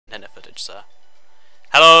sir.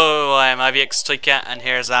 Hello, I'm IVX2Cat and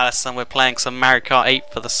here's Alice and we're playing some Mario Kart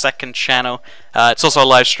 8 for the second channel. It's also a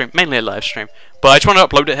live stream, mainly a live stream. But I just want to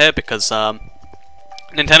upload it here because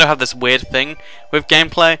Nintendo have this weird thing with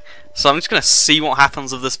gameplay. So I'm just going to see what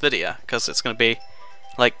happens with this video because it's going to be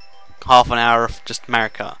like half an hour of just Mario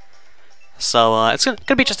Kart. So it's going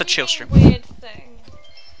to be just a chill stream. Weird thing.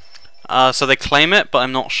 So they claim it, but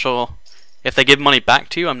I'm not sure. If they give money back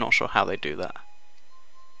to you, I'm not sure how they do that.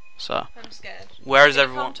 So, I'm scared. Where is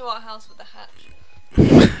everyone? Come to our house with a hatch.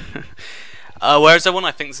 Where is everyone?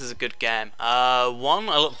 I think this is a good game. One,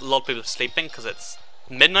 a lot of people are sleeping because it's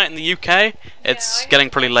midnight in the UK. It's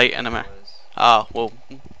getting pretty late in America. Oh, well,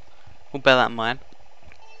 we'll bear that in mind.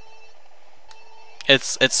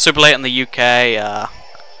 It's super late in the UK. I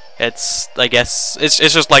guess it's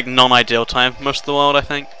just like non-ideal time for most of the world, I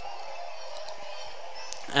think.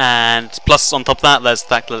 And plus, on top of that, there's the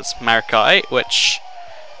fact that it's Mario Kart 8, which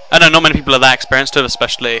I know not many people are that experienced with,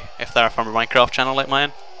 especially if they're from a Minecraft channel like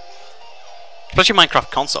mine. Especially a Minecraft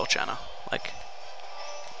console channel. Like,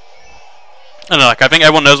 I don't know, like I think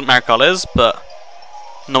everyone knows what Mario Kart is, but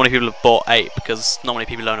not many people have bought 8 because not many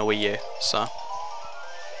people own a Wii U. So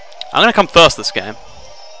I'm gonna come first this game.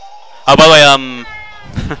 Oh, by the way,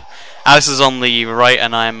 Alice is on the right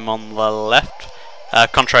and I'm on the left.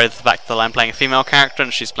 Contrary to the fact that I'm playing a female character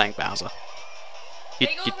and she's playing Bowser. They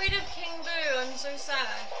got rid of King Boo, I'm so sad.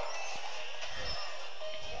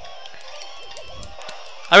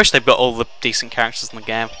 I wish they've got all the decent characters in the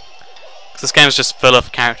game. Because this game is just full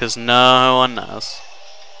of characters no one knows.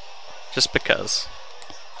 Just because.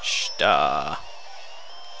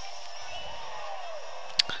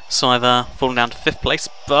 So I've fallen down to 5th place,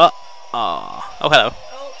 but... oh, hello.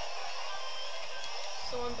 Oh.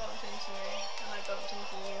 Someone bumped into me, and I bumped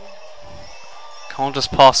into you. Can't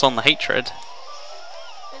just pass on the hatred. The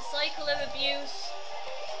cycle of abuse.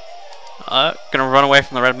 Gonna run away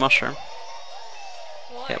from the red mushroom.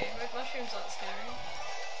 Why? Yep. Red mushrooms aren't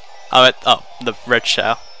scary. Oh, the red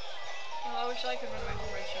shell. Oh, I wish I could run away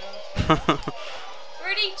from red shells.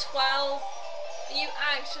 Really, 12? Are you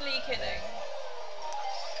actually kidding?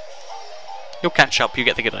 You'll catch up, you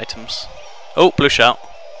get the good items. Oh, blue shell.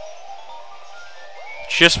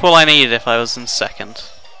 Just what I needed if I was in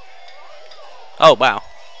 2nd. Oh, wow.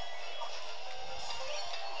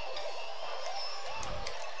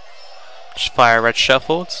 Just fire a red shell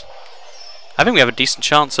forwards. I think we have a decent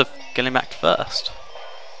chance of getting back to 1st.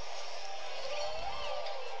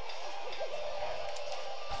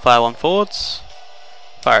 Fire one forwards.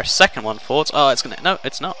 Fire a 2nd one forwards. Oh, it's gonna... no,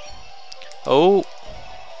 it's not. Oh.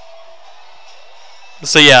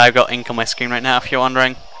 So yeah, I've got ink on my screen right now if you're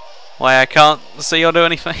wondering why I can't see or do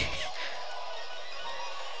anything.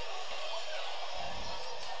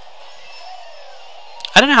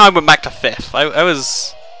 I don't know how I went back to 5th. I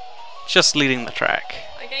was just leading the track.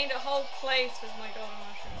 I gained a whole place with my golden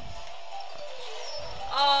mushroom.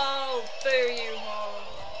 Oh, boo you hole.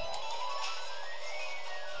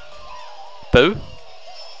 Boo?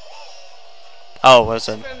 Oh, was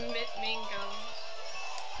it? From Mean Girls.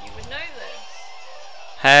 You would know this.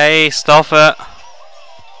 Hey, stop it.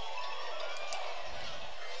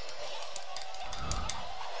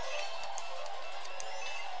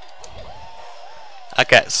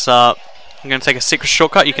 Okay, so I'm gonna take a secret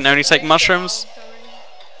shortcut. You can only take mushrooms.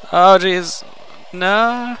 Oh jeez.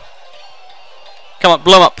 No. Come on,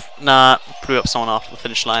 blow 'em up. Nah, blew up someone after the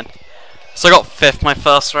finish line. So I got 5th my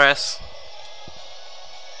first race.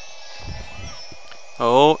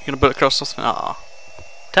 Oh, you're gonna put it across something. Ah.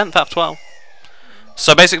 10th out of 12.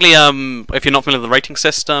 So basically, if you're not familiar with the rating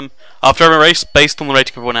system, after every race, based on the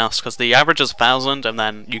rating of everyone else, because the average is 1,000, and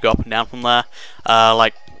then you go up and down from there.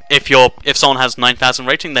 Like if someone has 9,000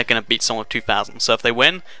 rating, they're gonna beat someone with 2,000. So if they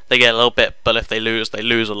win, they get a little bit, but if they lose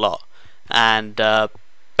a lot. And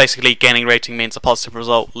basically, gaining rating means a positive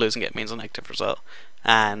result, losing it means a negative result.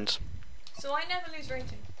 And so I never lose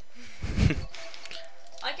rating.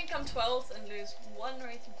 I can come 12th and lose 1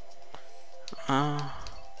 rating. do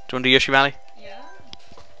you want to do Yoshi Valley? Yeah.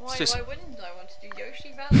 Why wouldn't I want to do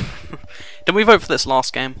Yoshi Valley? Didn't we vote for this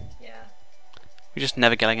last game? Yeah. We're just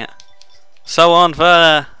never getting it. So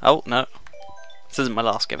unfair. Oh no, this isn't my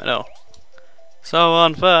last game at all. So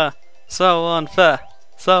unfair. So unfair.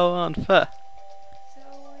 So unfair.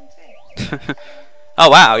 So unfair. Oh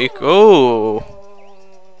wow, you. Ooh.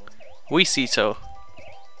 Weesito.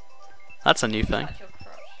 That's a new thing. Touch your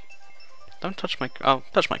crotch. Don't touch my. Oh,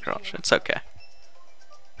 touch my crotch. It's okay.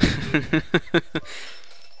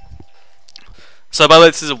 So by the way,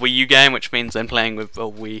 this is a Wii U game, which means I'm playing with a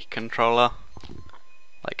Wii controller.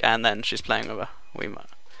 Like, and then she's playing with a Wiimote.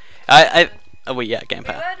 a Wii, yeah, We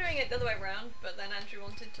gamepad. were doing it the other way around, but then Andrew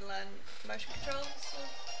wanted to learn motion controls or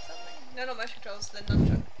something. No, not motion controls, the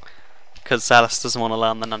nunchuck. Because Alice doesn't want to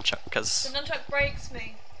learn the nunchuck. The Cause nunchuck breaks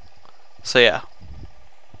me. so yeah.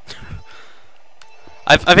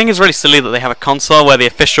 I think it's really silly that they have a console where the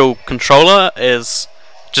official controller is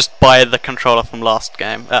just buy the controller from last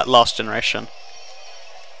generation.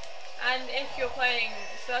 And if you're playing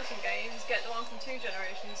certain games, get the one from 2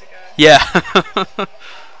 generations ago. Yeah.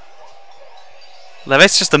 They're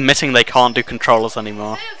basically just admitting they can't do controllers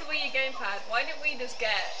anymore. Instead of the Wii U gamepad, why didn't we just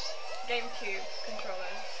get GameCube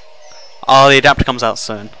controllers? Oh, the adapter comes out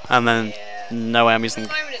soon, and then Yeah. no way I'm At using. the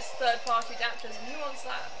moment it's third-party adapters, and who wants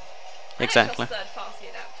that? Exactly. I don't trust third-party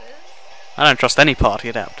adapters. I don't trust any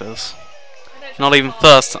party adapters. I don't Not trust even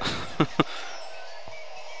parties. first.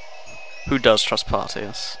 Who does trust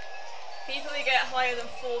parties? People who get higher than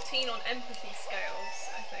 14 on empathy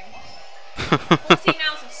scales, I think. 14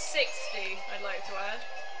 out of 60, I'd like to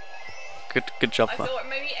add. Good job. I There. thought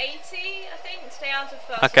maybe 80, I think. Stay out of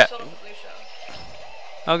first Okay. and shot of the blue shell.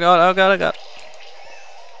 Oh god! Oh god! Oh god!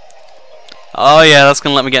 Oh yeah, that's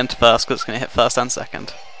gonna let me get into first because it's gonna hit first and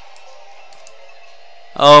second.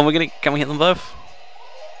 Oh, can we hit them both?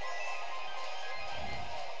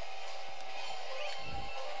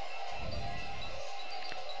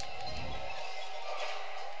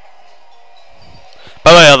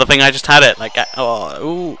 By the way, other thing, I just had it. Like,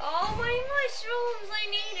 ooh. Oh, my mushrooms! I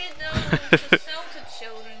needed those to sell to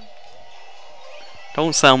children.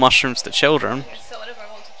 Don't sell mushrooms to children. I can sell whatever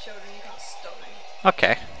I want to children, you can't stop me.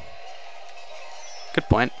 Okay. Good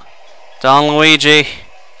point. Don Luigi.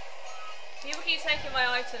 People keep taking my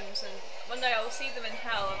items, and one day I will see them in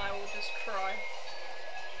hell and I will just cry.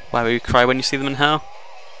 Why will you cry when you see them in hell?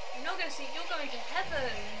 You're not going to see, you're going to heaven.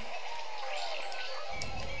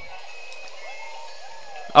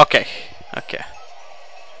 Okay. Okay.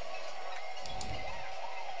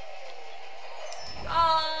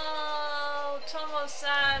 Oh,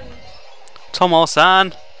 Tomo-san. Tomo-san.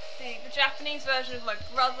 The Japanese version of my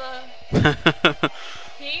brother.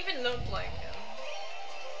 He even looked like him.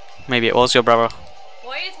 Maybe it was your brother.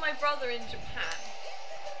 Why is my brother in Japan?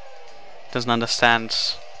 Doesn't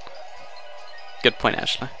understand. Good point,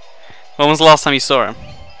 actually. When was the last time you saw him? 2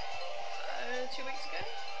 weeks ago?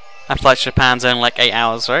 That flight to Japan's only like 8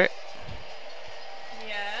 hours, right?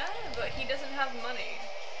 Yeah, but he doesn't have money.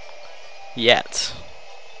 Yet.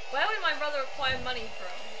 Where would my brother acquire money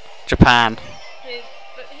from? Japan.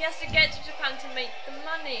 But he has to get to Japan to make the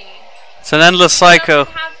money. It's an endless He cycle.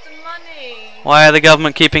 doesn't have the money. Why are the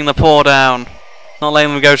government keeping the poor down? Not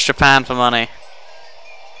letting them go to Japan for money.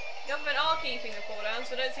 The government are keeping the poor down,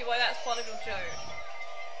 so I don't see why that's part of your joke.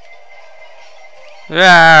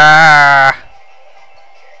 Yeah.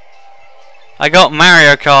 I got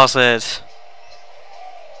Mario Karted.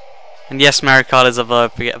 And yes, Mario Kart is a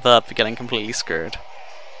verb for getting completely screwed.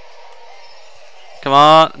 Come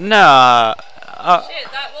on. No.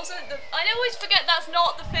 Shit, that wasn't the... I always forget that's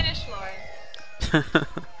not the finish line.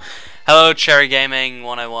 Hello, Cherry Gaming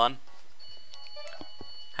 101.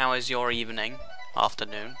 How is your evening,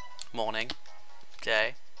 afternoon, morning,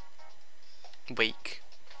 day, week?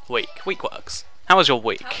 Week works. How was your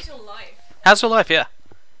week? How's your life? How's your life? Yeah.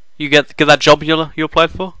 You get that job you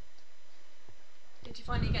applied for? Did you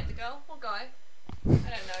finally get the girl or guy? I don't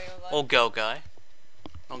know your life. Or girl guy?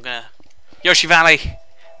 I'm gonna Yoshi Valley.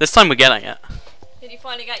 This time we're getting it. Did you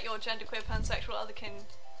finally get your genderqueer pansexual otherkin?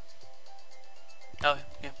 Oh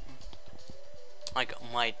yeah. I got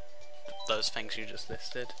those things you just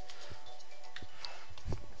listed.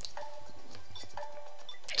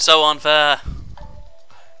 So unfair.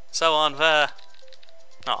 So unfair.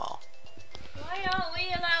 Aw. Why aren't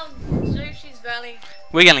we allowed Yoshi's Valley?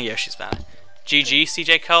 We're getting Yoshi's Valley. GG,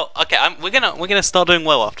 CJ Cole. Okay, we're gonna start doing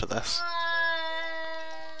well after this.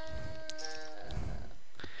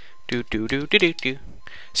 Do.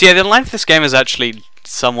 So yeah, the line for this game is actually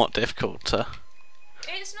somewhat difficult to.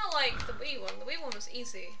 It's not like the Wii one. The Wii one was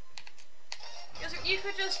easy. You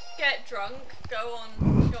could just get drunk, go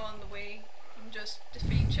on the Wii, and just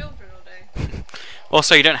defeat children all day.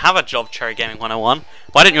 Also, you don't have a job, Cherry Gaming 101.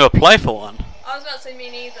 Why didn't you apply for one? I was about to say me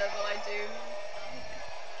neither, but I do.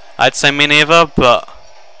 I'd say me neither, but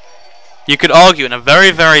you could argue in a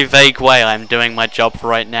very, very vague way I'm doing my job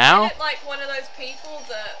right I now. look like one of those people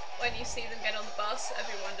that when you see them get on the bus,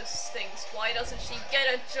 everyone just thinks, why doesn't she get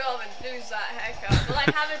a job and lose that haircut? Well,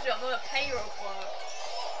 I have a job, I'm a payroll clerk.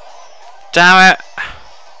 Damn it.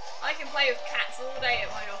 I can play with cats all day at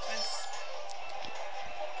my office.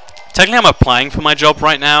 Technically I'm applying for my job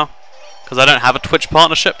right now, because I don't have a Twitch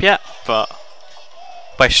partnership yet, but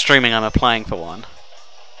by streaming I'm applying for one.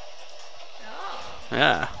 Oh.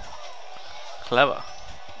 Yeah. Clever.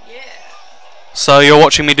 Yeah. So you're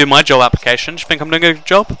watching me do my job application. Do you think I'm doing a good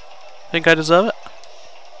job? Think I deserve it?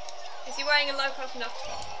 Is he wearing a low cut enough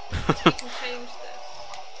top? So we can change this.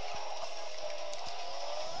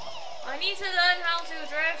 I need to learn how to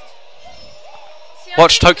drift. See,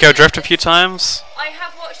 Watch Tokyo Drift a few times. I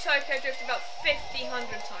have watched Tokyo Drift about 100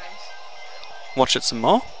 times. Watch it some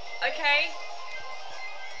more. Okay.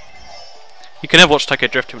 You can never watch Tokyo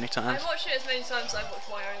Drift too many times. I've watched it as many times as I've watched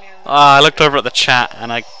Why Only. I looked over at the chat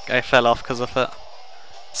and I fell off because of it.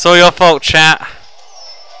 It's all your fault, chat.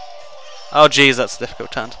 Oh jeez, that's a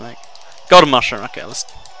difficult turn to make. Golden mushroom. Okay, let's.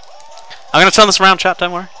 I'm gonna turn this around, chat.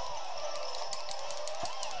 Don't worry.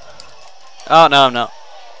 Oh no, I'm not.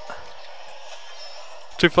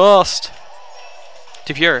 Too fast.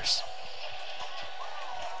 Too furious.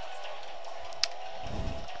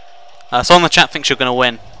 Someone in the chat thinks you're gonna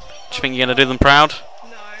win. Do you think you're gonna do them proud?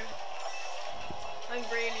 No. I'm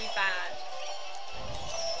really bad.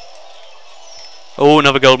 Oh,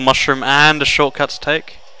 another golden mushroom and a shortcut to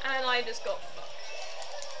take. And I just got fucked.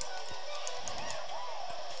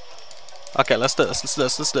 Okay, let's do this. Let's do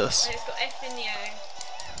this. Let's do this. I just got F in the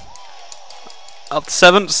A. Up to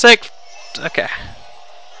 7, 6. Okay.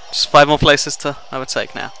 Just 5 more places to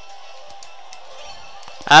overtake now.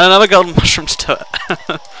 And another golden mushroom to do it.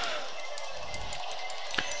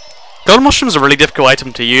 Golden mushroom's a really difficult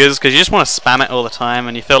item to use because you just want to spam it all the time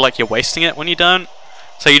and you feel like you're wasting it when you don't.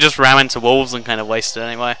 So you just ram into wolves and kind of waste it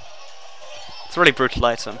anyway. It's a really brutal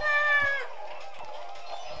item.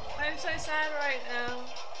 I'm so sad right now.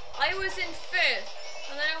 I was in 5th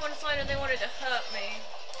and then everyone decided they wanted to hurt me.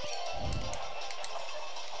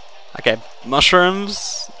 Okay,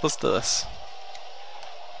 mushrooms. Let's do this.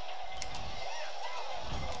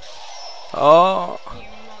 Oh. You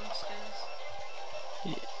monsters.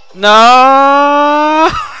 No!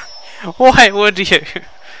 Why would you?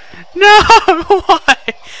 No! Why?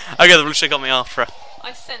 Okay, the blue shit got me after.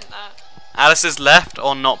 I sent that. Alice is left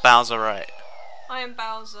or not Bowser right? I am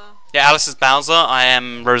Bowser. Yeah, Alice is Bowser, I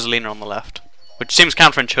am Rosalina on the left. Which seems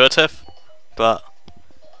counterintuitive, but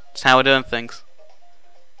it's how we're doing things.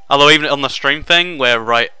 Although even on the stream thing, we're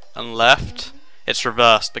right and left, it's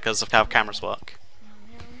reversed because of how cameras work.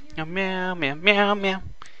 Meow meow meow meow meow.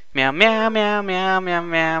 Meow meow meow meow meow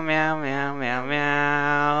meow meow meow meow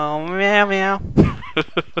meow meow meow. Dry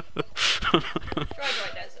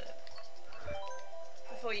desert.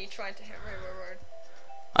 Before you tried to hit Road.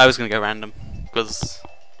 I was gonna go random because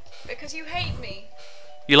you hate me.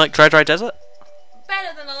 you like dry desert.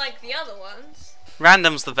 Better than I like the other ones.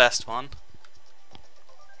 Random's the best one.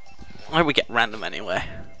 Why we get random anyway?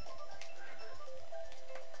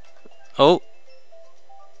 Oh.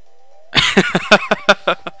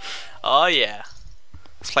 Oh yeah.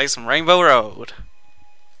 Let's play some Rainbow Road.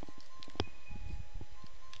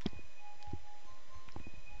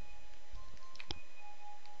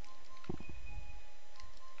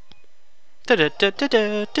 Da da da da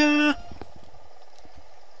da da.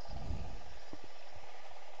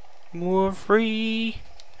 More free.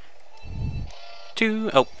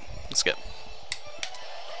 Oh, let's go.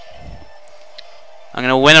 I'm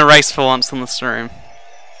gonna win a race for once on the stream.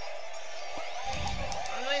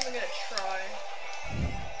 I'm not even gonna try.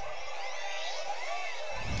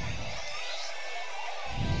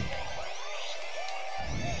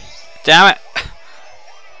 Damn it!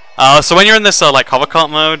 So when you're in this like hover kart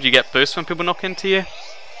mode, you get boost when people knock into you.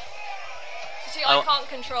 See, I can't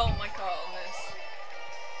control my car on this.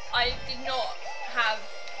 I did not have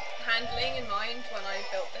handling in mind when I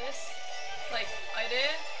built this. Like,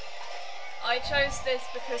 idea. I chose this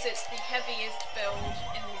because it's the heaviest build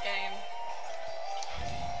in the game.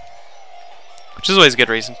 Which is always a good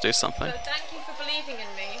reason to do something. So thank you for believing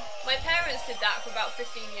in me. My parents did that for about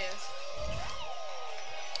 15 years.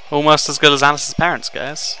 Almost as good as Alice's parents,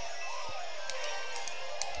 guys.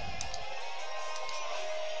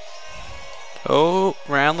 Oh,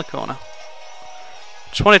 round the corner.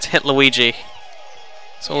 Just wanted to hit Luigi.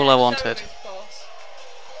 That's all I wanted. So is boss.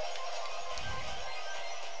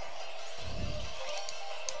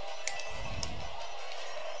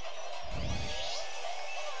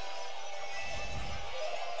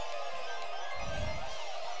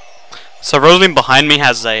 So Rosalind behind me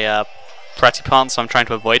has a pretty plant, so I'm trying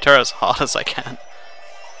to avoid her as hard as I can.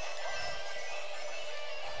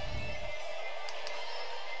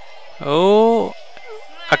 Oh,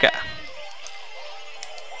 okay.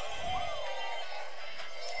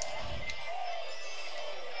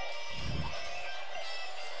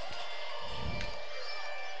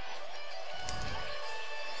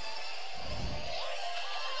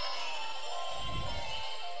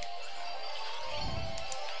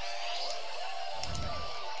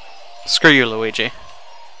 Screw you, Luigi.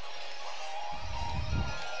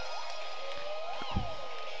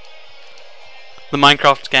 The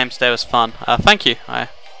Minecraft game today was fun. Thank you. I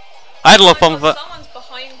had a lot of fun with it. Someone's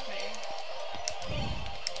behind me.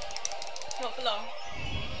 Not for long.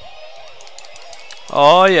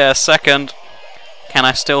 Oh yeah, second. Can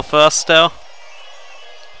I steal first still?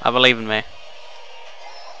 I believe in me.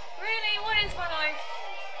 Really? What is when I...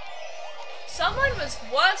 Someone was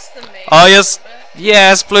worse than me. Oh yes,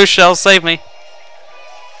 yes, blue shell, save me.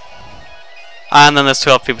 And then there's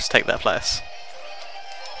 12 people to take their place.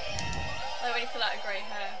 Like when you pull out a grey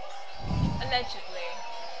hair. Allegedly.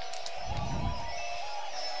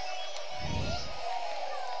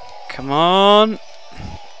 Come on.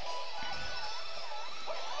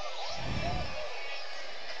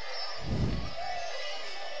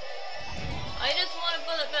 I just want a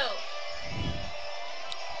bullet bill.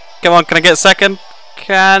 Come on, can I get second?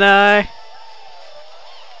 Can I?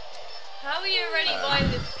 How are you already by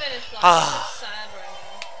this finish line? That's sad right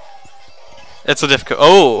now. It's a difficult.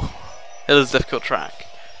 Oh, it is a difficult track.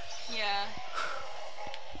 Yeah.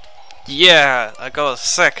 Yeah, I got a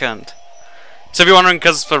second. So if you're wondering,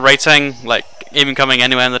 because for rating, like even coming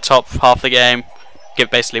anywhere in the top half of the game,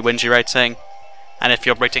 give basically wins your rating. And if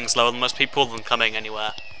your rating's lower than most people, then coming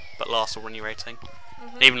anywhere but last will win your rating.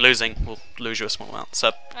 Even losing will lose you a small amount.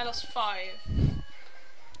 So I lost 5.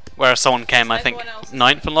 whereas someone came, I think,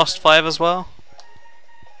 9th and lost 5 as well.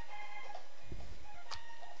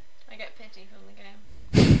 I get pity from the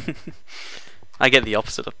game. I get the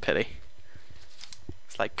opposite of pity.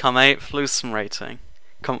 It's like, come 8th, lose some rating.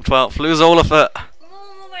 Come 12th, lose all of it.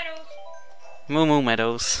 Moo medals. Moo moo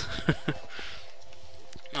medals.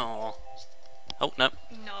 Aww. Oh, no.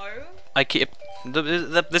 No. I keep...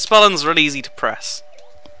 This button's really easy to press.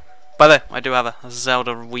 By the way, I do have a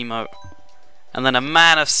Zelda Wiimote. And then a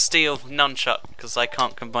Man of Steel nunchuck, because I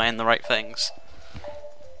can't combine the right things.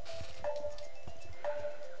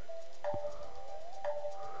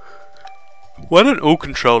 Why don't all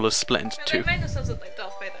controllers split into two? They made themselves look like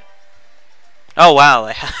Darth Vader. Oh wow,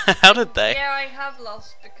 how did they? Yeah, I have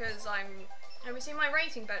lost because I'm... Have you seen my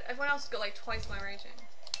rating? But everyone else has got like twice my rating.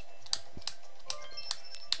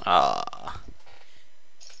 Ah.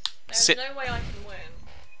 There's no way I can win.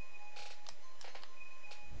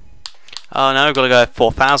 Oh no, I've got to go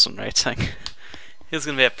 4,000 rating. It's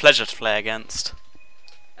going to be a pleasure to play against.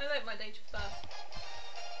 I like my date of birth.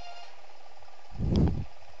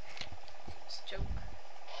 It's a joke.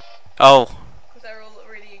 Oh. Because they're all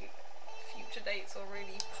really future dates or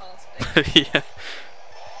really past dates. Yeah.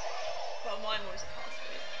 Well, mine was a past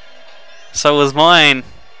date. So was mine.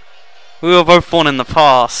 We were both born in the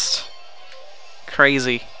past.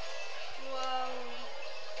 Crazy. Whoa.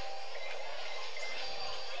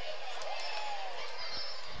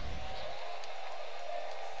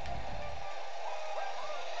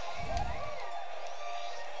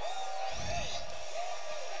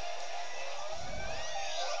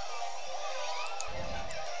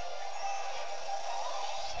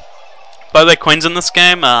 By the way, coins in this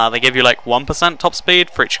game, they give you like 1% top speed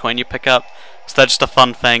for each coin you pick up. So they're just a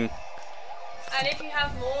fun thing. And if you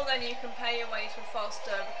have more, then you can pay your way to a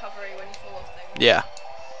faster recovery when you fall off things. Yeah.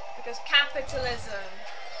 Because capitalism.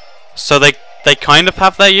 So they kind of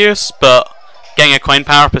have their use, but getting a coin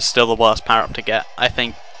power up is still the worst power up to get, I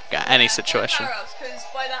think, at any situation. Power-ups, because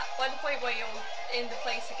by the point where you're in the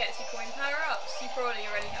place that gets you coin power-ups, you probably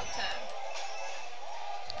already have 10.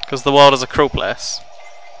 Because the world is a cruel place.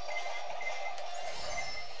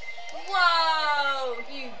 Whoa!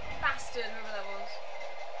 You bastard, whoever that was.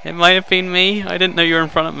 It might have been me. I didn't know you were in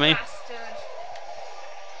front of me. Bastard.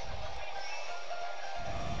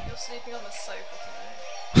 You're sleeping on the sofa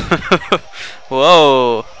tonight.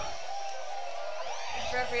 Whoa.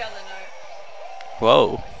 For every other note.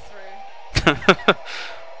 Whoa. Through.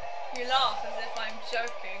 You laugh as if I'm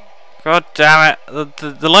joking. God damn it.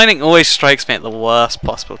 The lightning always strikes me at the worst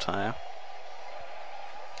possible time.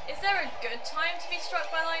 Is there a good time to be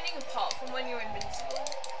struck by lightning apart from when you're invincible?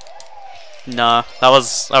 No, I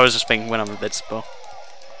was just thinking when I'm invincible.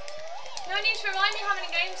 No need to remind me how many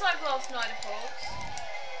games I've lost, Night of Hawks.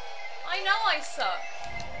 I know I suck.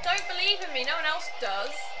 Don't believe in me, no one else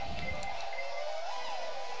does.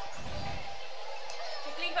 I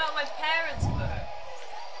believe out my parents' book.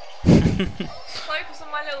 Focus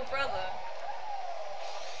on my little brother.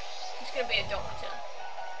 He's gonna be a doctor.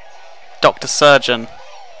 Doctor Surgeon.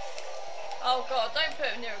 Oh god, don't put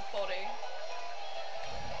him near a body.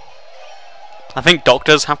 I think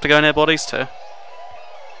doctors have to go near bodies too.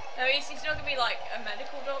 No, he's not gonna be like a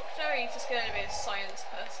medical doctor, he's just gonna be a science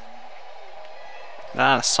person.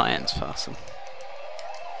 Ah, a science person.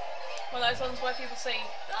 By one of those ones where people say,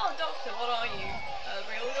 "Oh, doctor, what are you? A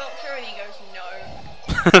real doctor?" And he goes, "No."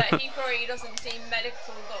 But he probably doesn't deem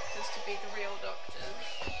medical doctors to be the real doctors.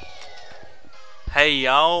 Hey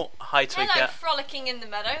y'all, hi Tweaker. Hello, Frolicking in the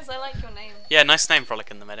Meadows. I like your name. Yeah, nice name,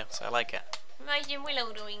 Frolic in the Meadows. I like it. Imagine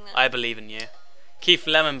Willow doing that. I believe in you. Keith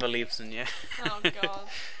Lemon believes in you. Oh god.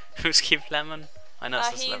 Who's Keith Lemon? I know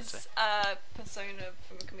it's a celebrity. He's a persona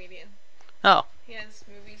from a comedian. Oh. He has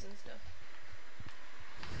movies and stuff.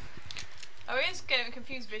 I always get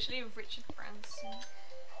confused visually with Richard Branson.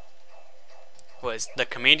 What, is the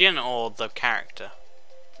comedian or the character?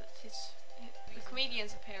 The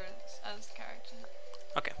comedian's appearance as the character.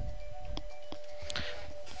 Okay.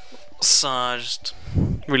 So, I just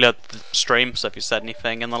reload the stream, so if you said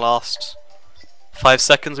anything in the last 5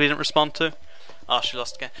 seconds we didn't respond to. Oh, she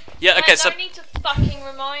lost again. Yeah, okay, so... You don't need to fucking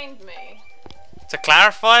remind me. To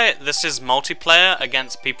clarify, this is multiplayer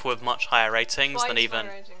against people with much higher ratings than even...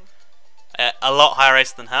 a lot higher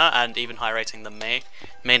rating than her, and even higher rating than me.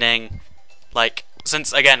 Meaning, like,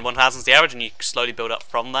 since, again, 1000 is the average and you slowly build up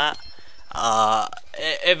from that,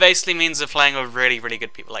 it basically means they're playing with really, really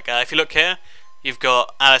good people. Like, if you look here, you've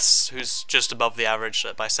got Alice, who's just above the average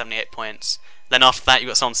by 78 points. Then after that, you've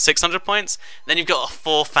got someone 600 points. Then you've got a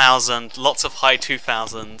 4,000, lots of high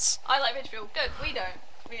 2,000s. I like British people. Good, we don't.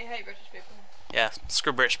 We hate British people. Yeah,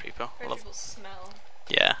 screw British people. British people smell.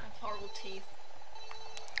 Yeah. Have horrible teeth.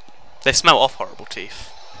 They smell off horrible teeth.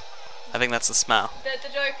 I think that's the smell. The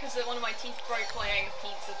joke is that one of my teeth broke while I ate a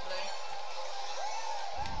pizza today.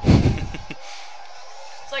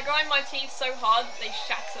 So I grind my teeth so hard that they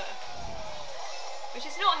shatter. Which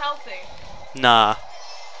is not healthy. Nah.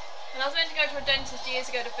 And I was meant to go to a dentist years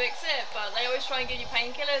ago to fix it, but they always try and give you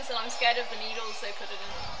painkillers and I'm scared of the needles they put it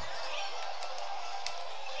in.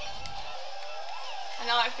 And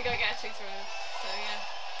now I have to go get a tooth removed, so yeah.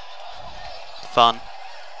 Fun.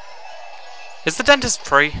 Is the dentist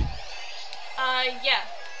free? Yeah.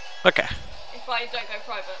 Okay. If I don't go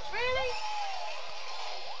private. Really?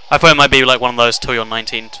 I thought it might be like one of those till you're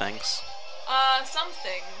 19 things. Some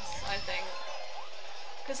things, I think.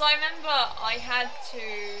 Because I remember I had to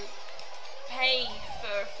pay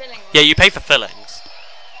for filling. Yeah, you pay for fillings.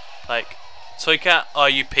 Like, Toycat, are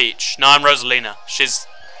you Peach? No, I'm Rosalina.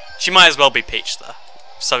 She might as well be Peach though.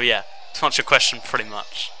 So yeah, to answer your question pretty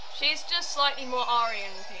much. She's just slightly more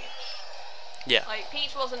Aryan than Peach. Yeah. Like,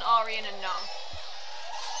 Peach wasn't Aryan enough.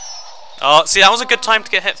 Oh, see, that was a good time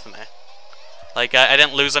to get hit for me. Like, I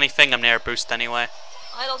didn't lose anything, I'm near a boost anyway.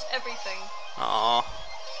 I lost everything. Aww.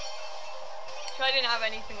 So I didn't have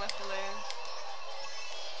anything left to lose.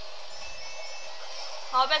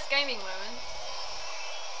 Our best gaming moment.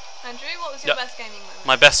 Andrew, what was your best gaming moment?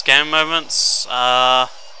 My best gaming moments? I'm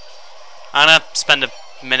gonna spend a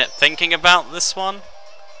minute thinking about this one,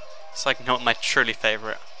 so I can know what my truly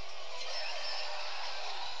favourite.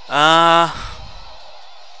 When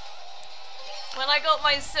I got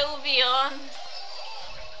my Sylveon.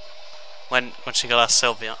 When she got her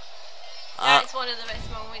Sylveon. That's one of the best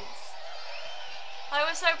moments. I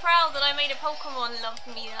was so proud that I made a Pokemon love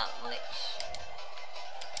me that much.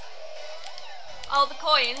 Oh, the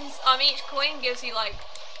coins. Each coin gives you like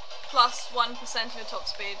plus 1% of your top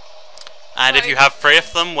speed. And so if you have 3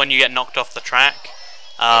 of them when you get knocked off the track,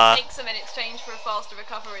 it takes them in exchange for a faster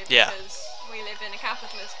recovery because yeah. we live in a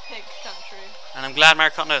capitalist pig country. And I'm glad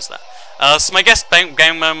Maricot knows that. So my guest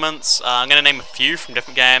game moments, I'm going to name a few from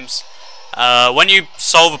different games. When you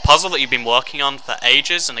solve a puzzle that you've been working on for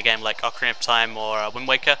ages in a game like Ocarina of Time or Wind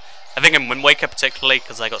Waker, I think in Wind Waker particularly,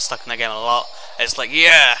 because I got stuck in that game a lot, it's like,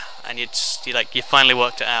 yeah, and you finally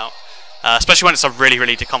worked it out. Especially when it's a really,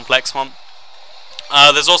 really complex one.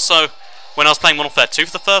 There's also, when I was playing Modern Warfare 2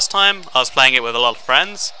 for the first time, I was playing it with a lot of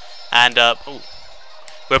friends, and we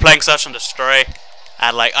were playing Search and Destroy,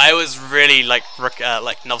 and like I was really like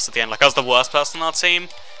novice at the end. Like I was the worst person on our team,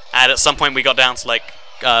 and at some point we got down to like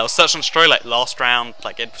Search and Destroy, like last round,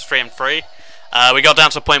 like it was 3 and 3. We got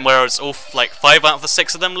down to a point where it was all like 5 out of the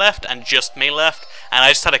 6 of them left, and just me left, and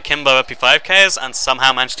I just had a Kimbo up 5Ks, and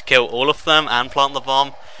somehow managed to kill all of them and plant the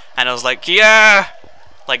bomb, and I was like, yeah!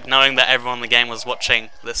 Like knowing that everyone in the game was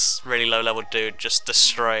watching this really low-level dude just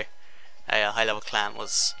destroy a high-level clan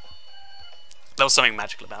was something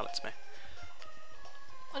magical about it to me.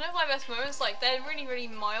 I know my best moments, like, they're really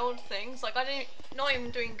mild things. Like, not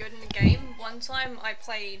even doing good in the game. One time I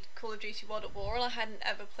played Call of Duty World at War and I hadn't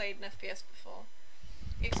ever played an FPS before.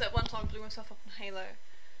 Except one time I blew myself up in Halo.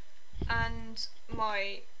 And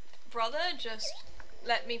my brother just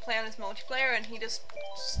let me play on his multiplayer and he just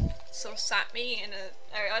sort of sat me in a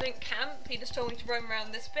area. I didn't camp, he just told me to roam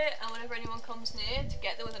around this bit and whenever anyone comes near, to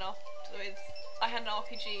get there with I had an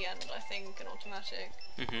RPG and I think an automatic,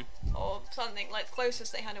 or something like the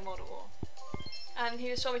closest they had in World at War. And he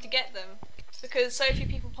just told me to get them because so few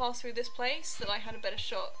people pass through this place that I had a better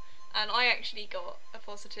shot, and I actually got a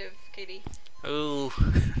positive KD. Ooh.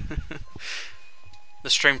 The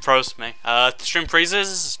stream froze me. The stream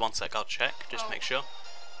freezes. 1 sec, I'll check. Just make sure.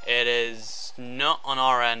 It is not on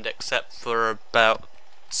our end except for about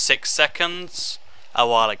 6 seconds a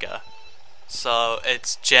while ago. So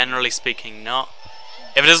it's generally speaking not.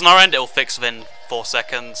 If it is on our end, it'll fix within 4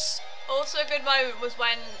 seconds. Also a good moment was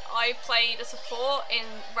when I played a support in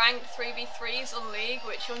ranked 3v3s on League,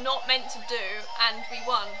 which you're not meant to do, and we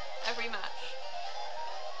won every match.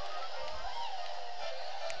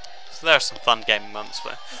 So there are some fun gaming moments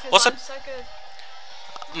there. Because I'm so good.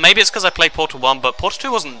 Maybe it's because I played Portal 1, but Portal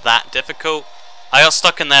 2 wasn't that difficult. I got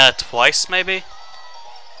stuck in there twice, maybe.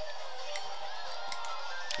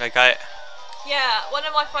 Like Yeah, one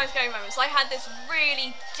of my finest gaming moments. I had this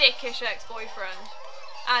really dickish ex-boyfriend,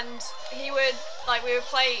 and he would we were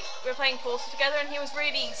playing Portal together, and he was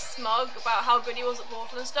really smug about how good he was at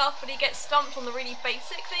Portal and stuff. But he gets stumped on the really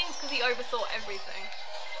basic things because he overthought everything.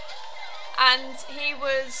 And he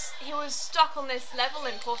was stuck on this level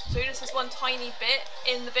in Portal 2, just this one tiny bit,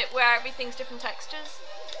 in the bit where everything's different textures.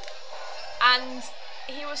 And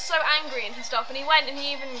he was so angry and stuff, and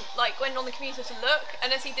he even went on the computer to look,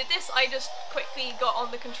 and as he did this, I just quickly got on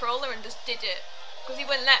the controller and just did it, because he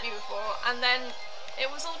wouldn't let me before, and then it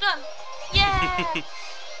was all done. Yeah!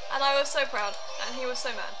 And I was so proud, and he was so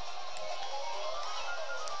mad.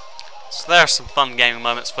 So there are some fun gaming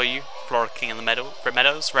moments for you. Flora King in the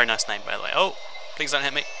Meadows. Very nice name, by the way. Oh, please don't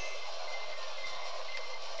hit me.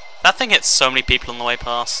 That thing hits so many people on the way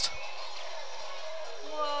past.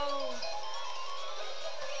 Whoa.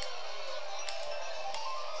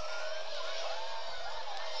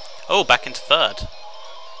 Oh, back into third. I'm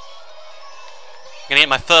gonna get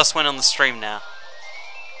my first win on the stream now.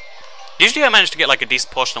 Usually I manage to get like a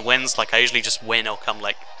decent portion of wins. Like I usually just win or come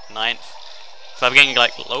like 9th. So I'm getting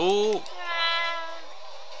like low.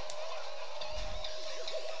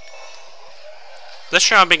 This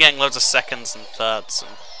year I've been getting loads of seconds and thirds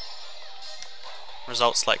and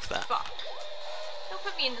results like that. Fuck. Don't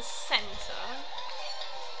put me in the centre.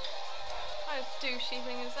 What a douchey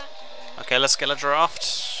thing is that to do? Okay, let's get a draft.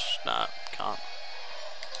 No, can't.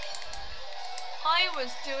 I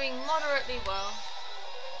was doing moderately well.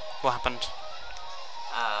 What happened?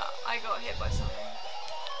 I got hit by something.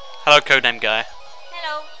 Hello, codename guy.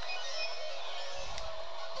 Hello.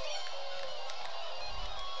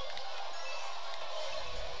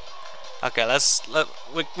 Okay,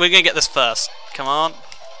 we're gonna get this first. Come on.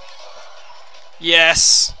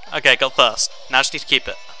 Yes. Okay, got first. Now I just need to keep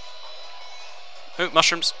it. Ooh,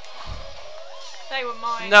 mushrooms. They were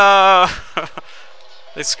mine. No.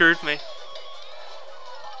 They screwed me.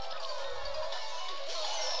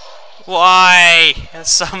 Why? There's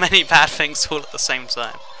so many bad things all at the same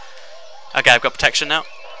time. Okay, I've got protection now.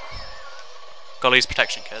 Gotta use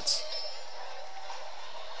protection, kids.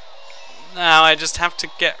 Now I just have to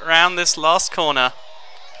get round this last corner.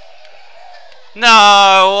 No,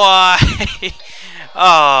 why?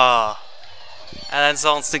 Oh. And then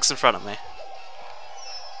someone sneaks in front of me.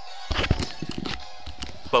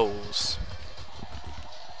 Balls.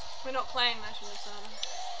 We're not playing Legend of Zelda.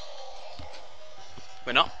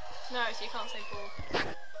 We're not? No, so you can't say ball.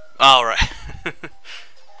 Oh, right.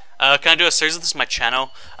 Can I do a series of this on my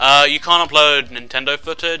channel? You can't upload Nintendo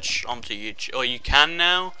footage onto YouTube, or you can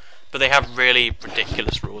now, but they have really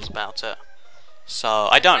ridiculous rules about it. So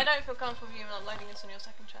I don't feel comfortable with you uploading this on your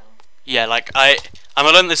second channel. Yeah, like I'm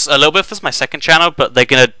uploading this a little bit for my second channel, but they're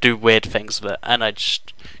gonna do weird things with it, and I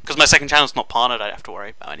just because my second channel's not partnered, I don't have to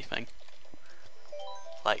worry about anything.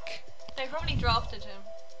 Like they probably drafted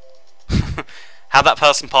him. Have that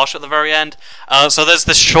person partial at the very end. So there's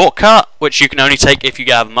this shortcut which you can only take if you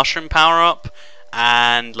have mushroom power up,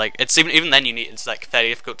 and like it's even then it's like fairly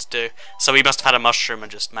difficult to do. So he must have had a mushroom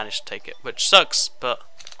and just managed to take it, which sucks, but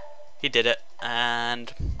he did it,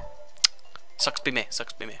 and sucks be me.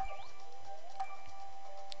 Sucks be me.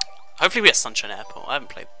 Hopefully we get Sunshine Airport. I want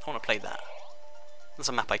to play that. That's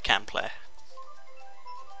a map I can play.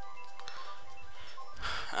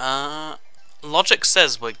 Logic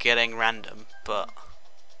says we're getting random, but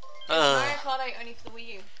Mario Kart 8 only for the Wii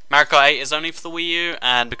U. Mario Kart 8 is only for the Wii U,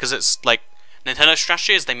 and because it's like Nintendo's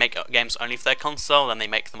strategy is they make games only for their console, then they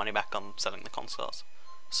make the money back on selling the consoles.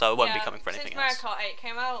 So it won't be coming for anything else. Since Mario Kart 8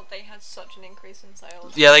 came out, they had such an increase in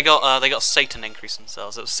sales. Yeah, they got Satan increase in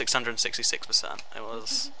sales. It was 666%. It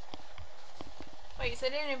was. Wait, so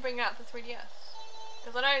they didn't even bring it out for 3DS?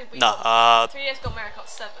 Because I know 3DS got Mario Kart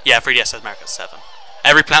 7. Yeah, 3DS has Mario Kart 7.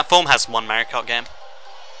 Every platform has one Mario Kart game.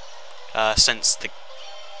 Since the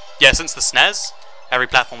SNES, every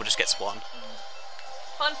platform just gets one.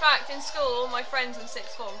 Fun fact, in school, my friends in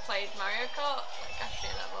sixth form played Mario Kart, like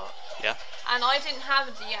actually that lot. Yeah. And I didn't have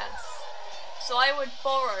a DS. So I would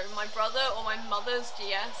borrow my brother or my mother's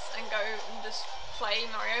DS and go and just play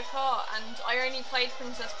Mario Kart, and I only played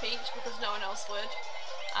Princess Peach because no one else would.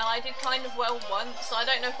 And I did kind of well once, so I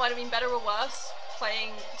don't know if I'd have been better or worse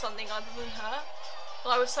playing something other than her.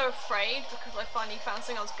 But I was so afraid because I finally found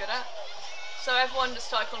something I was good at. So everyone just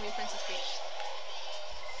started calling me Princess Peach.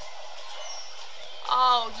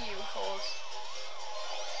 Oh, you horse.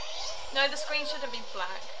 No, the screen shouldn't be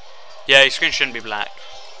black. Yeah, your screen shouldn't be black.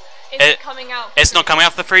 Is it coming out? It's not coming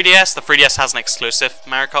out for the 3DS. The 3DS has an exclusive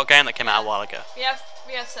Mario Kart game that came out a while ago. We have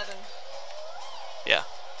 7. Yeah.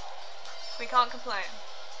 We can't complain.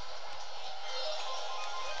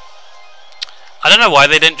 I don't know why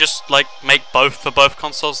they didn't just like make both for both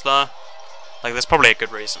consoles though. Like, there's probably a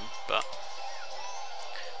good reason, but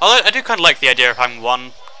although I do kind of like the idea of having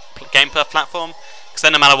one game per platform, because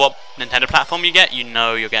then no matter what Nintendo platform you get, you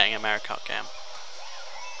know you're getting a Mario Kart game.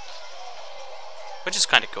 Which is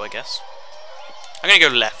kind of cool, I guess. I'm gonna go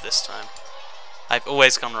left this time. I've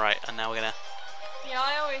always gone right, and now we're gonna... Yeah,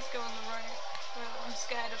 I always go on the right. I'm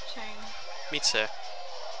scared of change. Me too.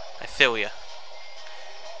 I feel ya.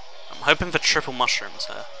 I'm hoping for triple mushrooms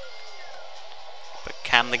here. But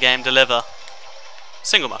can the game deliver?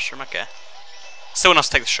 Single mushroom, okay. Still enough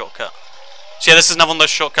to take the shortcut. So yeah, this is another one of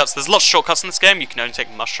those shortcuts. There's lots of shortcuts in this game. You can only take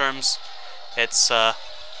mushrooms. It's, like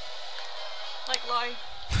life.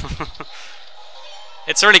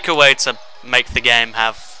 It's a really cool way to make the game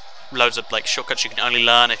have loads of like shortcuts you can only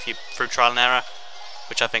learn if you through trial and error,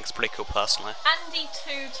 which I think is pretty cool personally. Andy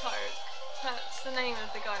Two-Toke. That's the name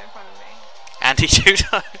of the guy in front of me. Andy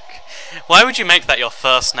Two-Toke. Why would you make that your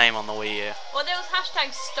first name on the Wii U? Well, there was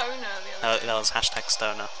hashtag Stoner the other day. That was hashtag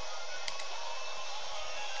Stoner.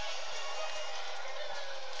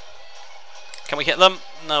 Can we hit them?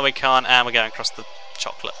 No, we can't, and we're going across the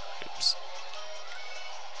chocolate. Oops.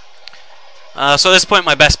 So at this point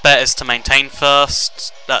my best bet is to maintain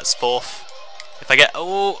first. That's fourth. If I get...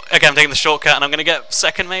 Oh, okay, I'm taking the shortcut and I'm going to get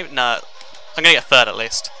second maybe? No, I'm going to get third at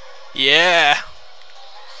least. Yeah!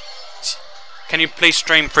 Can you please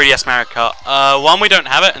stream 3DS Mario Kart? 1, we don't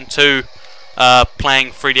have it, and 2,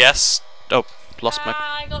 playing 3DS. Oh, lost my...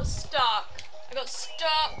 I got stuck.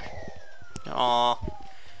 Aww.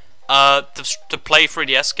 To play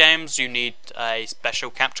 3DS games, you need a special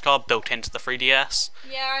capture card built into the 3DS.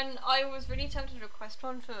 Yeah, and I was really tempted to request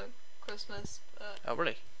one for Christmas, but oh,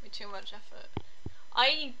 really? With too much effort.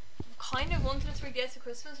 I kind of wanted a 3DS for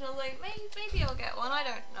Christmas, and I was like, maybe I'll get one. I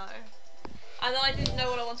don't know. And then I didn't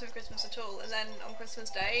know what I wanted for Christmas at all. And then on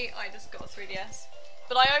Christmas Day, I just got a 3DS.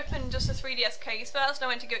 But I opened just a 3DS case first, and I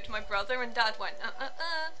went to give it to my brother, and Dad went,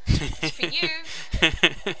 it's for you.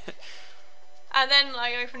 And then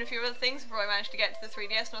I opened a few other things before I managed to get to the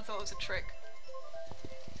 3DS, and I thought it was a trick.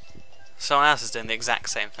 Someone else is doing the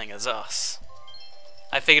exact same thing as us.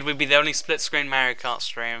 I figured we'd be the only split-screen Mario Kart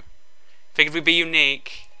stream. Figured we'd be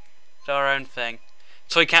unique. Do our own thing.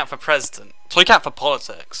 Toy Cat for president. Toy Cat for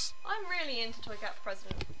politics. I'm really into Toy Cat for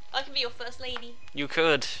president. I can be your first lady. You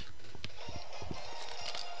could.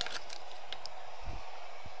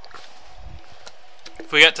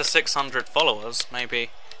 If we get to 600 followers, maybe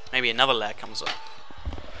another layer comes up.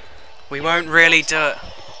 We won't really do it.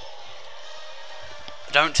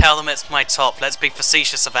 Don't tell them it's my top. Let's be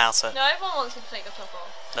facetious about it. No, everyone wants him to take the top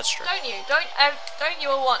off. That's true. Don't you? Don't you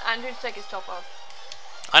all want Andrew to take his top off?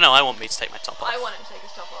 I know. I want me to take my top off. I want him to take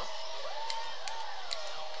his top off.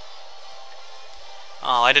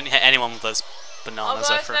 Oh, I didn't hit anyone with those bananas.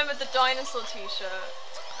 Oh, guys, remember the dinosaur T-shirt?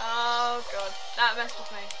 Oh god, that messed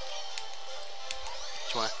with me.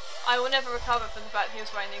 Do you want to? I will never recover from the fact that he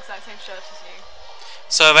was wearing the exact same shirt as you.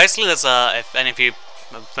 So basically, there's if any of you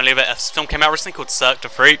are familiar with it, a film came out recently called Cirque du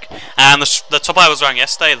Freak, and the top I was wearing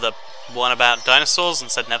yesterday, the one about dinosaurs and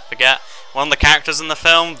said never forget. One of the characters in the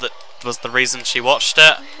film that was the reason she watched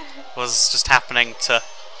it was just happening to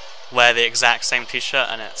wear the exact same T-shirt,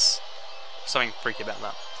 and it's something freaky about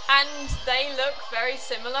that. And they look very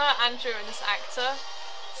similar, Andrew and this actor,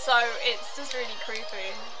 so it's just really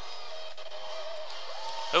creepy.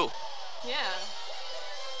 Oh. Yeah.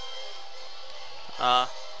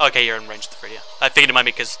 Okay, you're in range of the 3D. I figured it might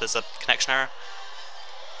be because there's a connection error.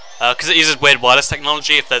 Because it uses weird wireless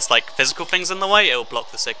technology, if there's like physical things in the way, it'll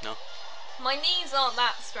block the signal. My knees aren't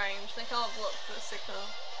that strange, they can't block the signal.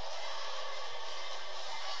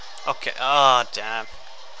 Okay, oh damn.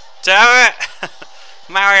 Damn it!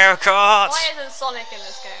 Mario Kart! Why isn't Sonic in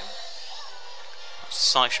this game?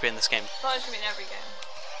 Sonic should be in this game. Sonic should be in every game.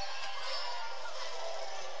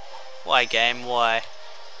 Why game? Why?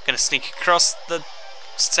 Gonna sneak across the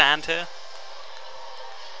sand here.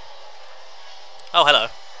 Oh, hello.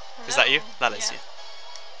 Is that you? That is you.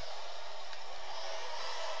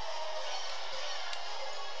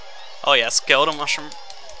 Oh yes, golden mushroom.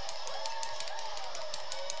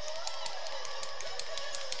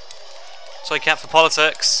 Toy cat for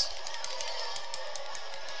politics.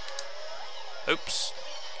 Oops.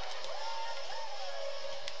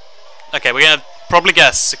 Okay, we're gonna probably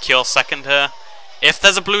get a secure second here. If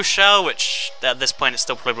there's a blue shell, which at this point it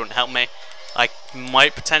still probably wouldn't help me, I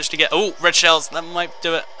might potentially get... Oh, red shells, that might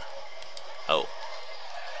do it. Oh.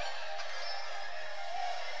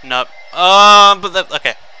 No.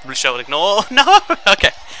 Okay. Blue shell will ignore. No!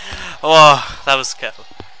 Okay. Oh, that was careful.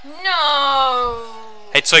 No!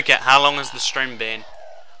 Hey, Toycat, how long has the stream been?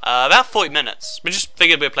 About 40 minutes. We just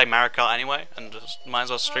figured we'd play Mario Kart anyway, and just might as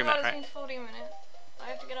well stream it, right? It's been 40 minutes. I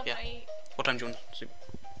have to get up at 8. What time do you want to stream?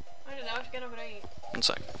 I don't know, I have to get up at 8. 1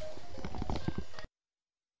 sec.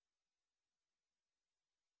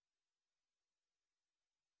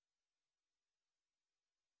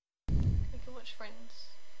 We can watch Friends.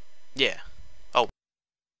 Yeah. Oh.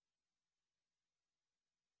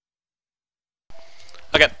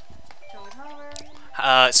 Okay.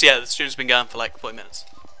 So yeah, the stream's been going for like 40 minutes.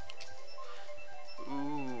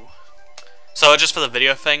 Ooh. So just for the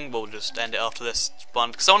video thing, we'll just end it after this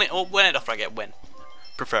one. Because we'll end it after I get win,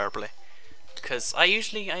 preferably. Because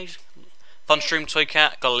fun stream,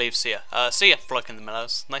 Toycat. Gotta leave. See ya. See ya. Flock in the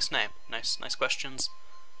Mellows. Nice name. Nice questions.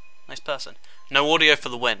 Nice person. No audio for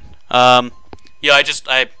the win. Yeah,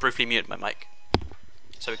 I briefly muted my mic,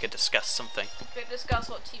 so we could discuss something. We could discuss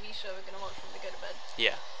what TV show we're gonna watch when we go to bed.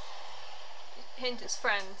 Yeah. Hint, it's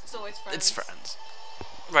Friends. It's always Friends. It's Friends.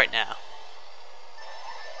 Right now.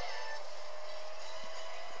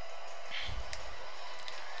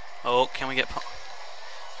 Oh, can we get...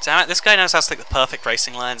 Damn it, this guy knows how to stick the perfect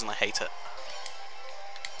racing lines, and I hate it.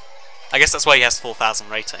 I guess that's why he has 4,000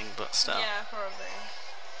 rating, but still. Yeah, probably.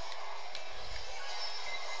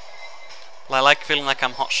 Well, I like feeling like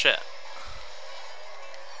I'm hot shit.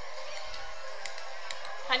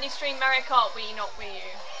 Can you stream Mario Kart Wii, not Wii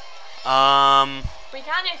U? We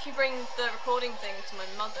can if you bring the recording thing to my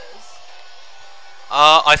mother's.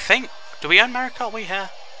 I think... Do we own Mario Kart Wii here?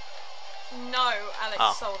 No,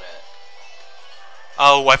 Alex sold it.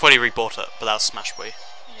 Oh, I thought he rebought it, but that was Smash Wii.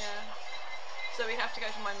 Yeah. So we'd have to go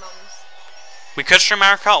to my mum's. We could stream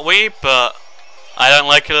Mario Kart Wii, but I don't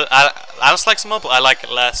like it. Alice likes it more, but I like it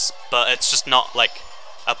less. But it's just not like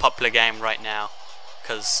a popular game right now,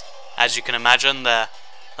 because as you can imagine, there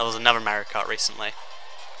was another Mario Kart recently.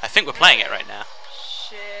 I think we're playing it right now.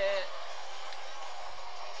 Shit.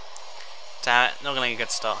 Damn it! Not gonna get a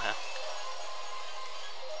good start here.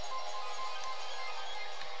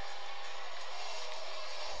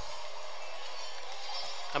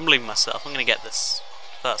 I'm believing myself. I'm gonna get this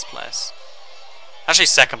first place. Actually,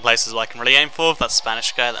 second place is what I can really aim for. That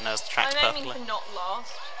Spanish guy that knows the tracks perfectly. I'm aiming for not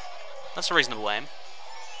last. That's a reasonable aim.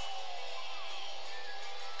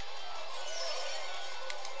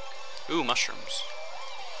 Ooh, mushrooms.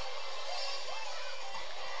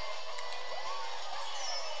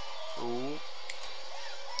 Ooh.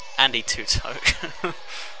 Andy Tutok.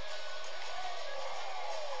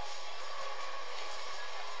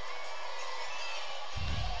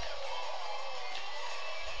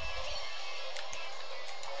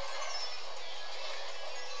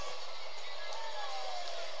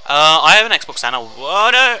 I have an Xbox and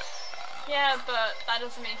what? Yeah, but that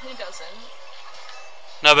doesn't mean he doesn't.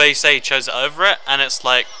 No, but you say he chose it over it, and it's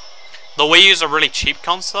like the Wii U's a really cheap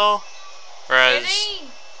console, whereas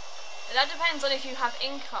really? That depends on if you have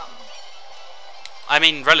income. I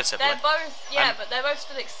mean, relatively. They're both, yeah, but they're both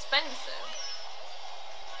still expensive.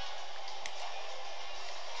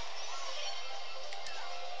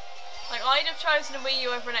 Like, I'd have chosen a Wii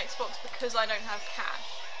U over an Xbox because I don't have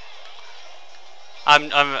cash.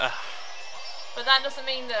 But that doesn't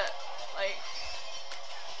mean that, like,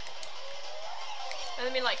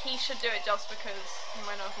 doesn't mean like he should do it just because he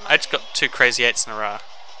might not have money. I just got 2 crazy 8s in a row.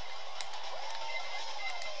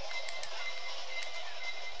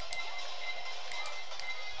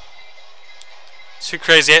 Two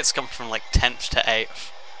crazy 8s come from like 10th to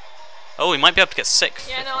 8th. Oh, we might be able to get 6th.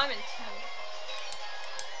 Yeah, no, I'm in 10th.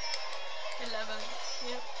 11th,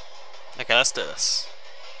 yep. Okay, let's do this.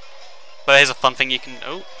 But here's a fun thing you can...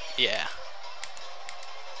 Oh, yeah.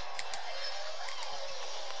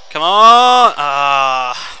 Come on!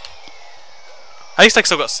 At least I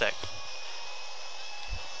still got 6.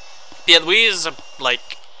 Yeah, the Wii is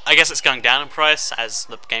like... I guess it's going down in price as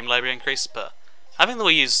the game library increased, but I think the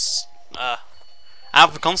Wii U's out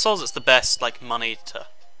of the consoles, it's the best like money to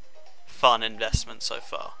fun investment so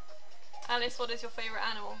far. Alice, what is your favourite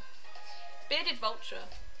animal? Bearded vulture.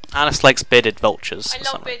 Alice likes bearded vultures.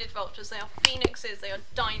 I love bearded vultures. They are phoenixes. They are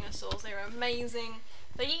dinosaurs. They are amazing.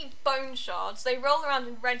 They eat bone shards. They roll around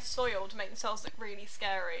in red soil to make themselves look really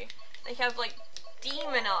scary. They have like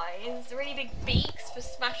demon eyes, really big beaks for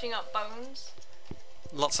smashing up bones.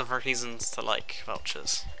 Lots of reasons to like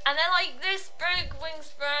vultures. And they're like this big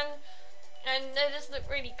wingspan, and they just look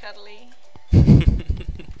really cuddly.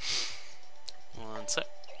 One sec.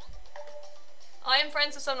 I am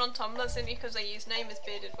friends with someone on Tumblr simply because their username is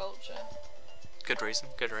Bearded Vulture. Good reason,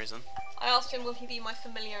 good reason. I asked him will he be my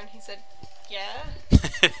familiar and he said yeah.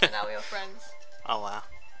 And now we are friends. Oh wow.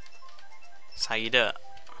 That's how you do it.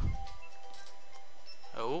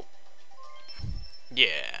 Oh.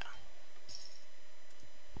 Yeah.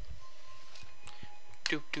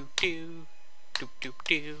 Do do do. Do do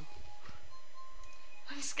do.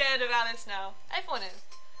 I'm scared of Alice now. Everyone is.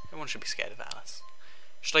 Everyone should be scared of Alice.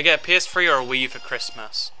 Should I get a PS3 or a Wii U for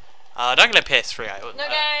Christmas? Don't get a PS3. No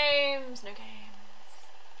games, no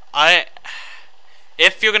games.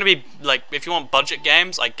 If you're gonna be like, if you want budget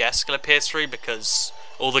games, I guess get a PS3 because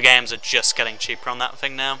all the games are just getting cheaper on that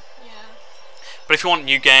thing now. Yeah. But if you want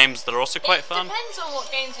new games that are also quite fun, it depends on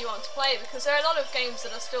what games you want to play because there are a lot of games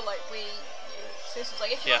that are still like Wii U exclusives.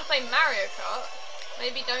 Like if you want to play Mario Kart,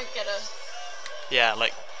 maybe don't get a. Yeah,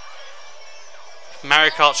 like if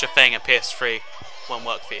Mario Kart's your thing, a PS3 won't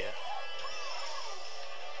work for you.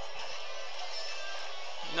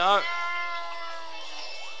 No.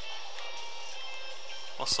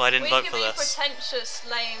 Also, I didn't vote for this. We could be pretentious,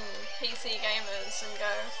 lame PC gamers and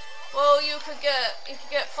go, well, you could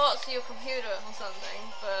get parts of your computer or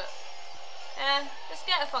something, but just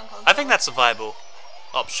get a fun console. I think that's a viable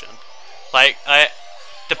option. Like, Well,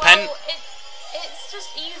 it's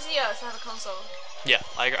just easier to have a console. Yeah,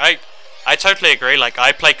 I totally agree. Like,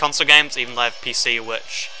 I play console games even though I have PC,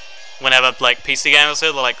 which whenever like PC gamers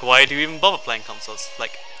here, they're like, why do you even bother playing consoles?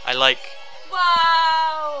 Like, I like.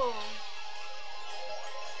 Wow.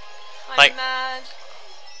 I'm mad.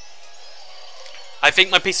 I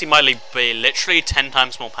think my PC might be literally 10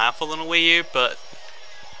 times more powerful than a Wii U, but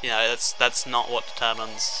you know that's not what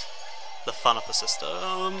determines the fun of the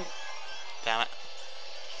system. Damn it.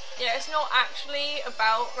 Yeah, it's not actually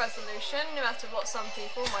about resolution, no matter what some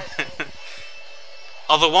people might think.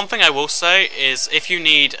 Although one thing I will say is, if you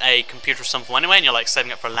need a computer or something anyway, and you're like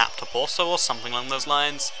saving up for a laptop also, or something along those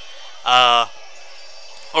lines, or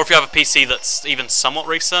if you have a PC that's even somewhat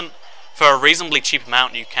recent, for a reasonably cheap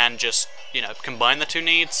amount, you can just, you know, combine the two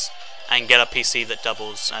needs and get a PC that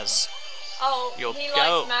doubles as your he go.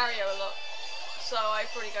 likes Mario a lot, so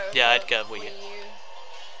I'd probably go. Yeah, I'd go Wii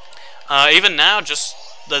U. Even now, just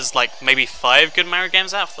there's like maybe 5 good Mario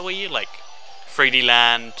games out for the Wii U, like 3D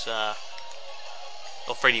Land,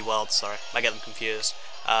 or 3D World. Sorry, I get them confused.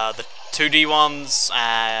 The 2D ones,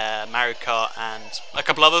 Mario Kart, and a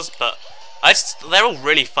couple others, but they're all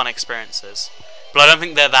really fun experiences. But I don't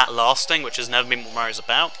think they're that lasting, which has never been what Mario's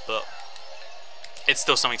about, but it's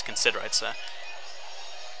still something to consider, I'd say.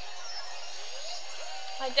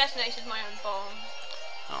 I detonated my own bomb.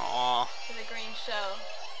 Aww. With a green shell.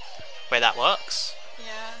 Wait, that works?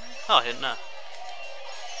 Yeah. Oh, I didn't know.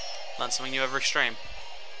 Learn something new every stream.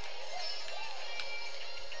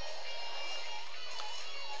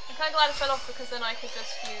 I'm kind of glad it fell off because then I could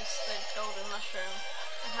just use the golden mushroom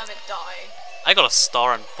and have it die. I got a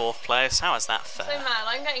star in 4th place. How is that fair? So mad.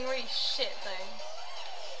 I'm getting really shit things.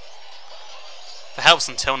 For helps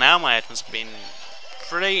until now, my items have been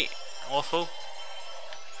pretty awful.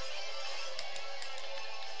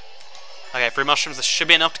 Okay, 3 mushrooms. This should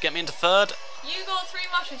be enough to get me into 3rd. You got 3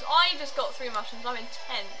 mushrooms. I just got 3 mushrooms. I'm in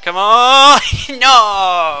 10th. Come on!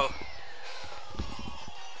 No!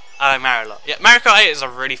 I like Mario a lot. Yeah, Mario Kart 8 is a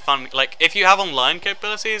really fun. Like, if you have online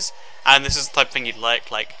capabilities, and this is the type of thing you'd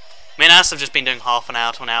like me and Ass have just been doing half an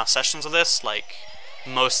hour to an hour sessions of this, like,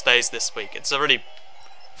 most days this week. It's a really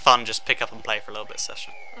fun just pick up and play for a little bit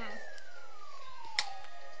session.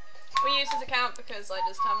 We use his account because I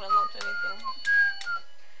just haven't unlocked anything.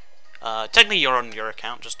 Technically you're on your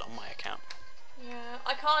account, just on my account. Yeah,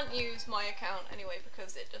 I can't use my account anyway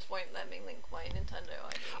because it just won't let me link my Nintendo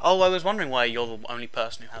ID. Oh, I was wondering why you're the only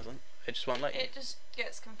person who hasn't. It just won't let you. It just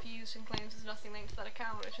gets confused and claims there's nothing linked to that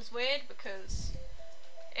account, which is weird because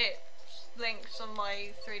it linked on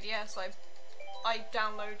my 3DS. I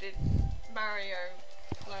downloaded Mario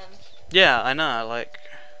Land. Yeah, I know, like,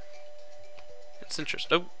 it's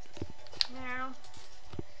interesting. Oh. Yeah.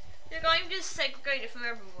 Look, I'm just segregated from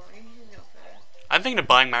everyone. This is not fair. I'm thinking of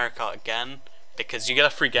buying Mario Kart again, because you get a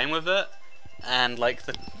free game with it, and like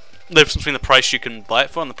the difference between the price you can buy it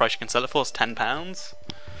for and the price you can sell it for is £10.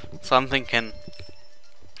 So I'm thinking,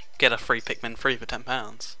 get a free Pikmin free for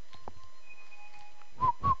 £10.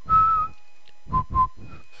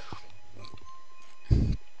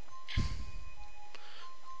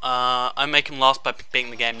 I make him last by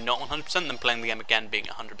beating the game not 100%, then playing the game again being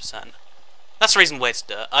 100%. That's the reason why to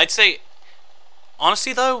do it. I'd say,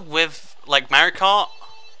 honestly though, with like Mario Kart,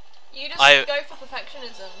 you just go for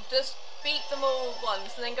perfectionism. Just beat them all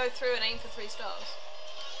once, and then go through and aim for 3 stars.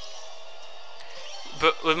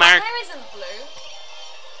 But with Mario, my hair isn't blue.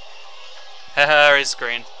 Her hair is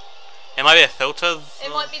green. It might be a filter.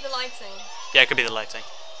 It might be the lighting. Yeah, it could be the lighting.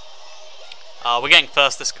 We're getting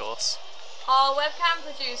first this course. Our webcam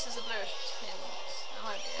produces a bluish tint. That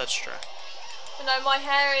might be it. That's true. But no, my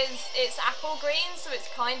hair it's apple green, so it's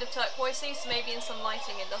kind of turquoisey, so maybe in some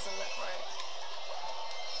lighting it doesn't look right.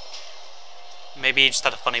 Maybe he just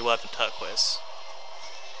had a funny word for turquoise.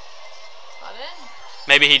 Pardon?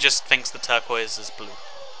 Maybe he just thinks the turquoise is blue.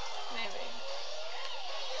 Maybe.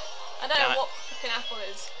 I don't know what fucking apple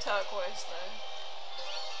is turquoise though.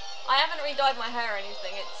 I haven't re-dyed my hair or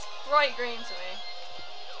anything, it's bright green to me.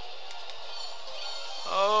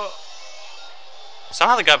 Oh.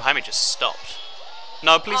 Somehow the guy behind me just stopped.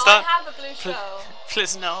 No, please don't. I have a blue shell.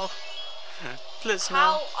 Please no. Please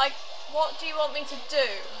no. What do you want me to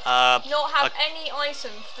do? Not have any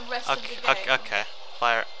item for the rest of the game. Okay,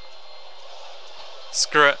 fire it.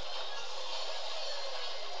 Screw it.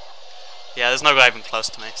 Yeah, there's no guy even close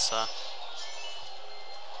to me, so...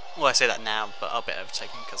 Well, I say that now, but I'll be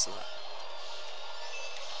overtaken because of that.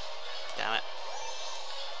 Damn it.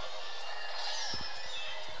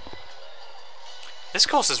 This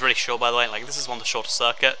course is really short, by the way. Like, this is one of the shortest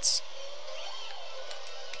circuits.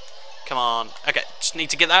 Come on. Okay, just need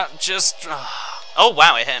to get that. Just... Oh,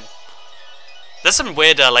 wow, it hit him. There's some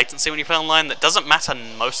weird latency when you play online that doesn't matter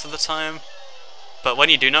most of the time. But when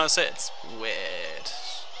you do notice it, it's weird.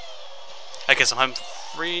 Okay, so I'm home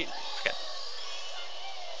free. Okay.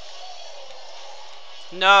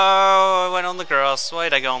 No, I went on the grass. Why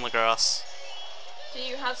did I go on the grass? Do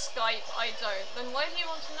you have Skype? I don't. Then why do you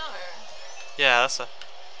want to know? Yeah,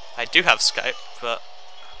 I do have Skype, but...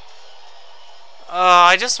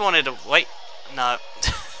 I just wanted to... Wait. No.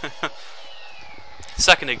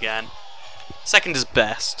 Second again. Second is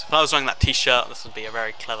best. If I was wearing that t-shirt, this would be a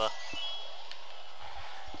very clever...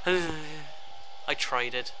 I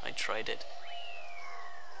tried it. I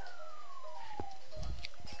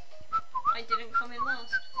didn't come in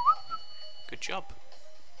last. Good job.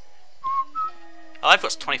 Oh, I've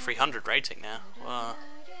got 2300 rating now. Wow.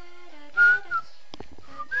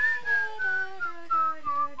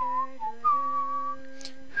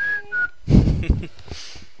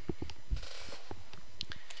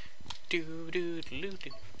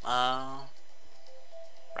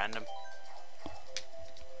 Random.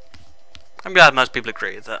 I'm glad most people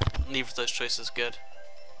agree that neither of those choices is good.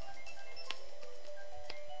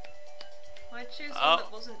 I choose one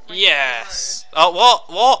that wasn't. Yes. Oh,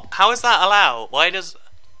 what? How is that allowed? Why does?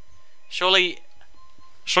 Surely,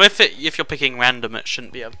 if you're picking random, it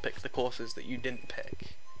shouldn't be able to pick the courses that you didn't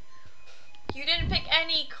pick. You didn't pick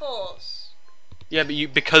any course. Yeah, but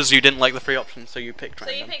because you didn't like the free option, so you picked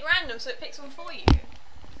random. So you pick random, so it picks one for you.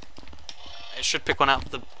 It should pick one out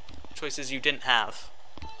of the choices you didn't have.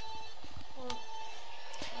 Well,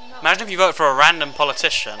 no. Imagine if you vote for a random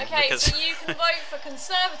politician. Okay, because so you can vote for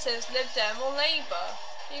Conservatives, Lib Dem, or Labour.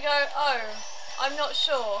 You go, oh, I'm not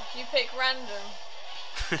sure. You pick random.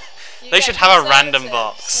 They should have a random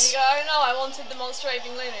box. And you go, oh no, I wanted the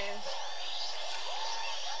monster-raving loonies.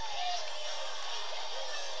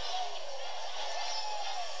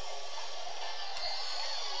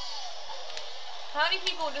 How many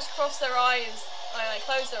people just cross their eyes, like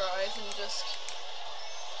close their eyes and just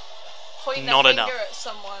point their finger at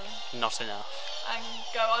someone? Not enough. And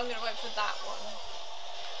go, I'm going to vote for that one.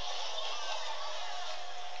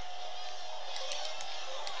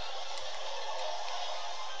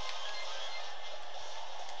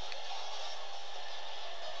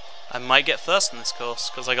 I might get first in this course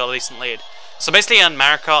because I got a decent lead. So basically in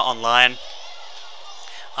Mario Kart Online,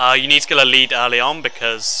 you need to get a lead early on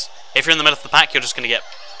because if you're in the middle of the pack, you're just going to get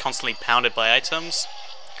constantly pounded by items.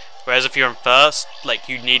 Whereas if you're in first, like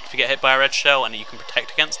you need to get hit by a red shell and you can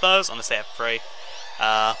protect against those unless they have free.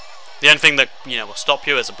 The only thing that will stop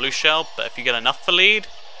you is a blue shell, but if you get enough for lead,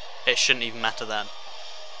 it shouldn't even matter then.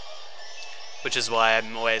 Which is why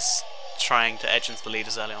I'm always trying to edge into the lead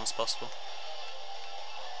as early on as possible.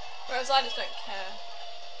 Whereas I just don't care.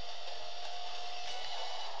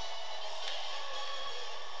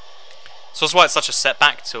 So that's why it's such a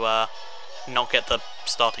setback to not get the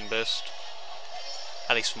starting boost.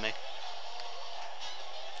 At least for me.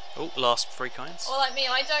 Oh, last 3 coins. Well, like me,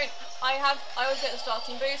 I always get the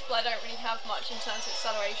starting boost, but I don't really have much in terms of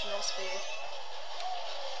acceleration or speed.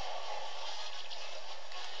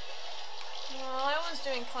 Well, I was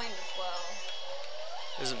doing kind of well.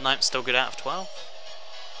 Isn't 9 still good out of 12?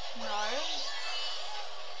 No.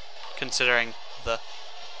 Considering the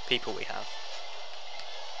people we have.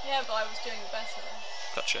 Yeah, but I was doing better.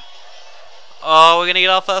 Gotcha. Oh, we're gonna get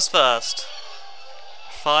our first.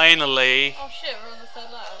 Finally. Oh shit, we're on the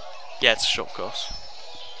 3rd lap. Yeah, it's a short course.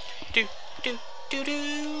 Do do do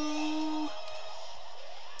do.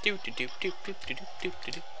 Do do do do do do do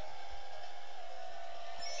do do.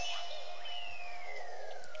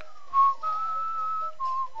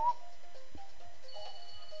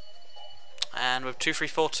 And with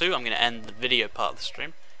 2342, I'm going to end the video part of the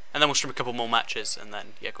stream. And then we'll stream a couple more matches, and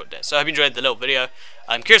then, yeah, call it a day. So I hope you enjoyed the little video.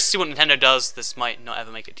 I'm curious to see what Nintendo does. This might not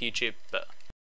ever make it to YouTube, but